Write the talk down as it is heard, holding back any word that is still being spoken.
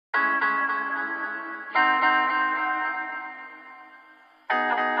What's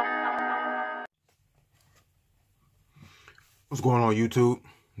going on YouTube?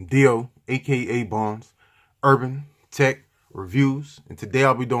 Dio, aka Bonds, Urban Tech Reviews, and today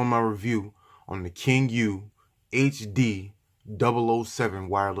I'll be doing my review on the Kingyou HD-007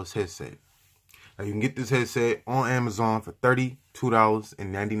 wireless headset. Now you can get this headset on Amazon for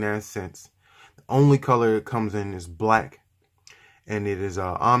 $32.99. The only color it comes in is black, and it is an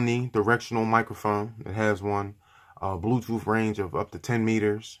omni-directional microphone. It has one Bluetooth range of up to 10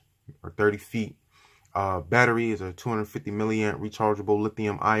 meters or 30 feet. Battery is a 250 milliamp rechargeable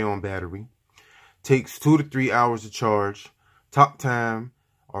lithium ion battery. Takes 2 to 3 hours to charge. Talk time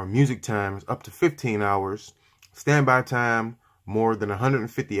or music time is up to 15 hours. Standby time more than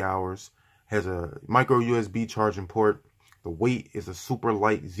 150 hours. Has a micro USB charging port. The weight is a super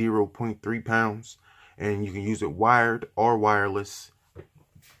light 0.3 pounds, and you can use it wired or wireless.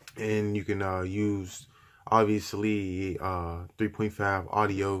 And you can use obviously 3.5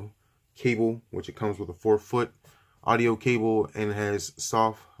 audio cable, which it comes with a 4-foot audio cable, and it has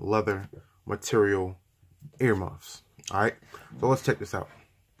soft leather material earmuffs. All right, so let's check this out.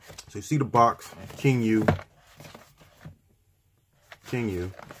 So you see the box, Kingyou.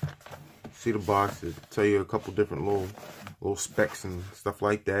 See the box, it tell you a couple different little specs and stuff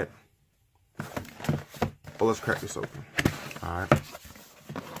like that. Well, let's crack this open. All right,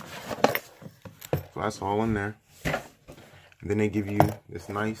 so that's all in there. And then they give you this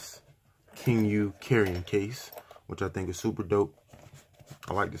nice Kingyou carrying case, which I think is super dope.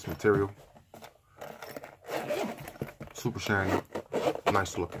 I like this material. Super shiny,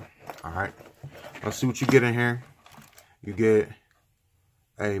 nice looking. All right, let's see what you get in here. You get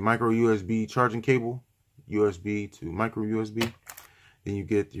a micro USB charging cable, USB to micro USB. Then you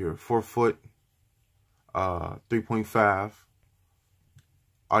get your 4-foot 3.5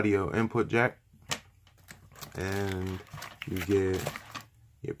 audio input jack, and you get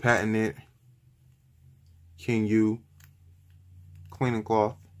your patented Kingyou cleaning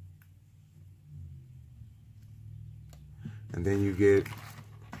cloth, and then you get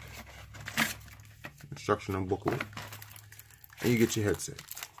instructional booklet, and you get your headset.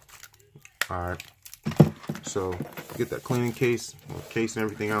 All right, so get that cleaning case, case and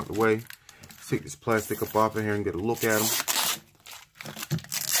everything out the way. Let's take this plastic up off of here and get a look at them.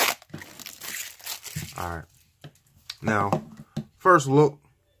 All right, now first look,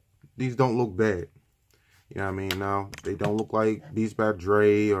 these don't look bad. You know what I mean? Now, they don't look like Beats by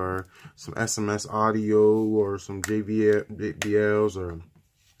Dre or some SMS audio or some JBLs or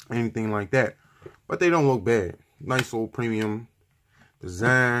anything like that. But they don't look bad. Nice little premium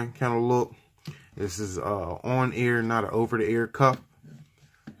design kind of look. This is on ear, not an over the ear cuff.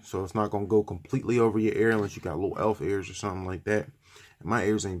 So it's not going to go completely over your ear unless you got little elf ears or something like that. And my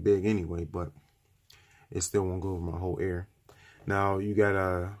ears ain't big anyway, but it still won't go over my whole ear. Now, you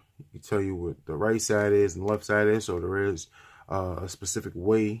got tell you what the right side is and the left side is, so there is a specific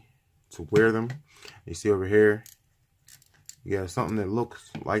way to wear them. You see over here, you got something that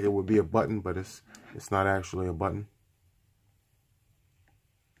looks like it would be a button, but it's not actually a button.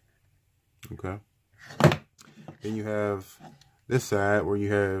 Okay. Then you have this side where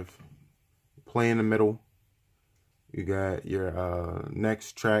you have play in the middle. You got your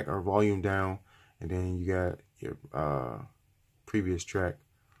next track or volume down, and then you got your previous track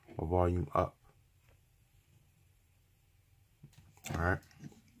or volume up. All right,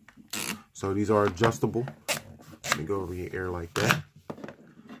 so these are adjustable. Let me go over your ear like that,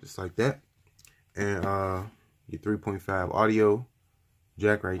 just like that. And your 3.5 audio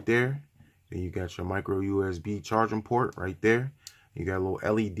jack right there. Then you got your micro USB charging port right there. You got a little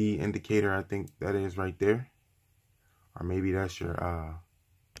LED indicator, I think that is right there, or maybe that's your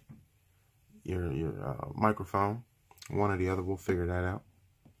microphone. One or the other, we'll figure that out.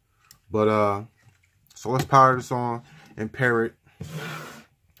 But so let's power this on and pair it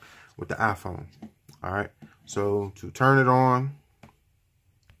with the iPhone. All right, so to turn it on,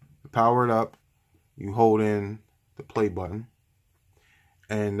 to power it up, you hold in the play button,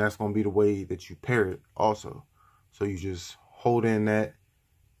 and that's going to be the way that you pair it also. So you just hold in that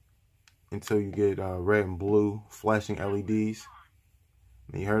until you get red and blue flashing LEDs.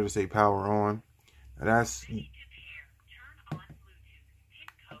 And you heard it say power on. And that's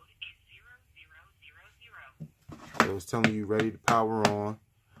so it's telling you ready to power on,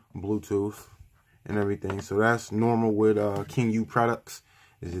 Bluetooth and everything. So that's normal with Kingyou products,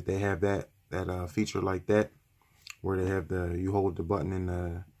 is that they have that feature like that, where they have you hold the button and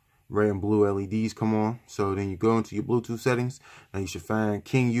the red and blue LEDs come on. So then you go into your Bluetooth settings, and you should find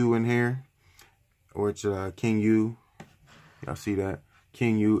Kingyou in here, which Kingyou, y'all see that,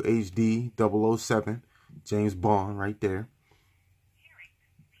 Kingyou HD-007, James Bond right there.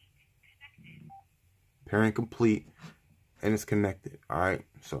 Pairing complete, and it's connected. All right,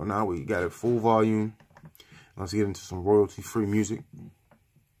 so now we got it full volume. Let's get into some royalty-free music.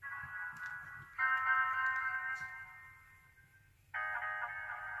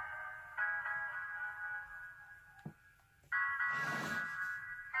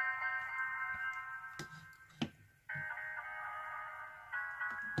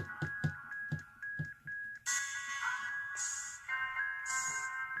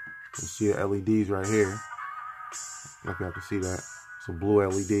 You see the LEDs right here. I don't know if y'all can see that. It's a blue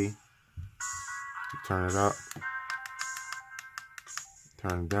LED. You turn it up.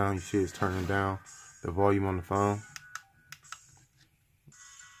 Turn it down. You see it's turning down the volume on the phone.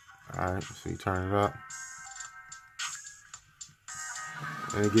 Alright, so you turn it up.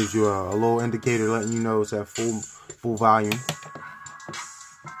 And it gives you a little indicator letting you know it's at full volume.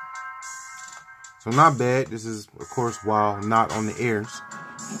 So not bad. This is, of course, while not on the ears.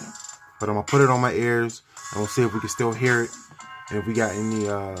 But I'm going to put it on my ears, and we'll see if we can still hear it. And if we got any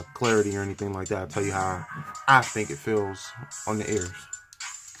clarity or anything like that, I'll tell you how I think it feels on the ears.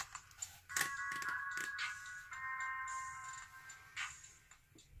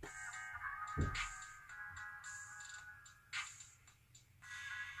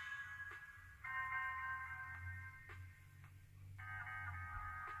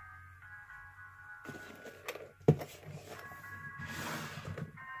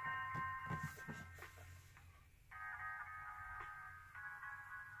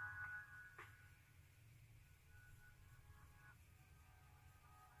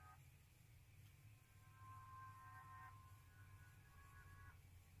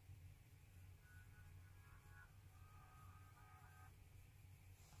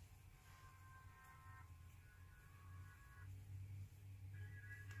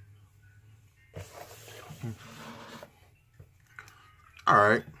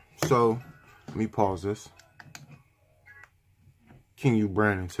 Alright, so let me pause this. Kingyou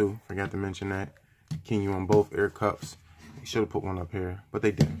branding too, forgot to mention that. Kingyou on both ear cups. They should have put one up here, but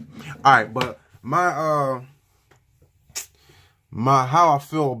they didn't. Alright, but my how I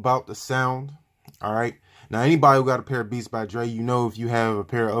feel about the sound. Alright. Now anybody who got a pair of Beats by Dre, you know if you have a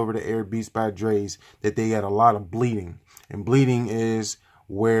pair of over-the-air Beats by Dre's that they got a lot of bleeding. And bleeding is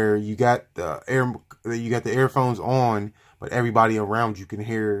where you got the earphones on, but everybody around you can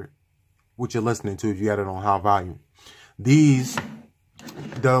hear what you're listening to if you got it on high volume. These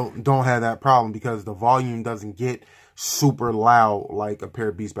don't have that problem because the volume doesn't get super loud like a pair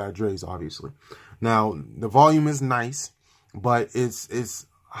of Beats by Dre's, obviously. Now, the volume is nice, but it's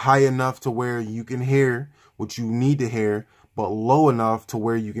high enough to where you can hear what you need to hear, but low enough to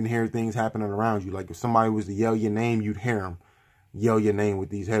where you can hear things happening around you. Like if somebody was to yell your name, you'd hear them yell your name with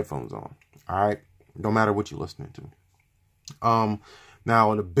these headphones on. All right, no matter what you're listening to.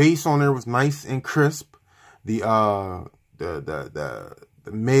 Now the bass on there was nice and crisp. The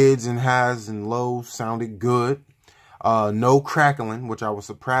mids and highs and lows sounded good. No crackling, which I was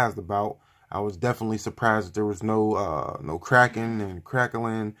surprised about. I was definitely surprised that there was no cracking and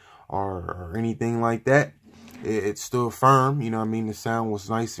crackling or anything like that. It stood firm, you know what I mean? The sound was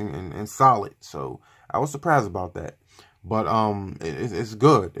nice and solid. So I was surprised about that. But it's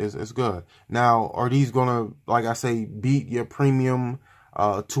good. It's good. Now, are these gonna, like I say, beat your premium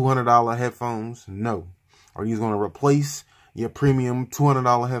 $200 headphones? No. Are these gonna replace your premium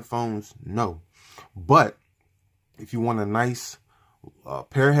 $200 headphones? No. But if you want a nice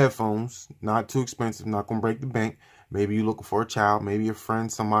pair of headphones, not too expensive, not gonna break the bank. Maybe you're looking for a child, maybe a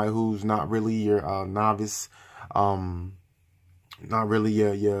friend, somebody who's not really your novice, not really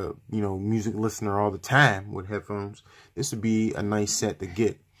your music listener all the time with headphones. This would be a nice set to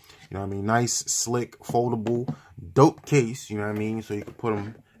get. You know what I mean? Nice, slick, foldable, dope case. You know what I mean? So you can put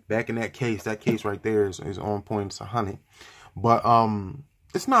them back in that case. That case right there is on point. It's 100. But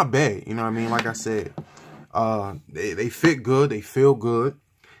it's not bad. You know what I mean? Like I said, they fit good. They feel good.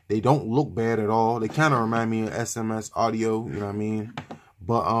 They don't look bad at all. They kind of remind me of SMS audio. You know what I mean?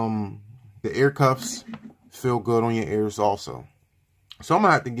 But the ear cuffs feel good on your ears also. So I'm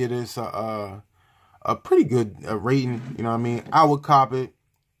gonna have to give this a pretty good rating. You know what I mean? I would cop it.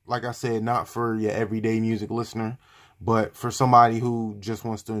 Like I said, not for your everyday music listener, but for somebody who just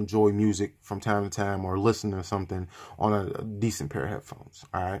wants to enjoy music from time to time or listen to something on a decent pair of headphones.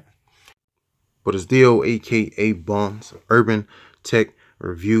 All right. But it's DOAKABONDS Urban Tech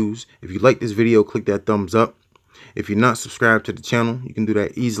Reviews. If you like this video, click that thumbs up. If you're not subscribed to the channel, you can do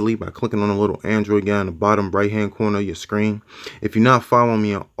that easily by clicking on the little Android guy in the bottom right hand corner of your screen. If you're not following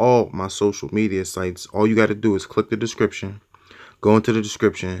me on all my social media sites, all you got to do is click the description, Go into the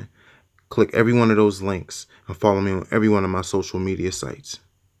description, click every one of those links, and follow me on every one of my social media sites.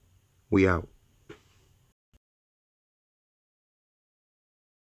 We out.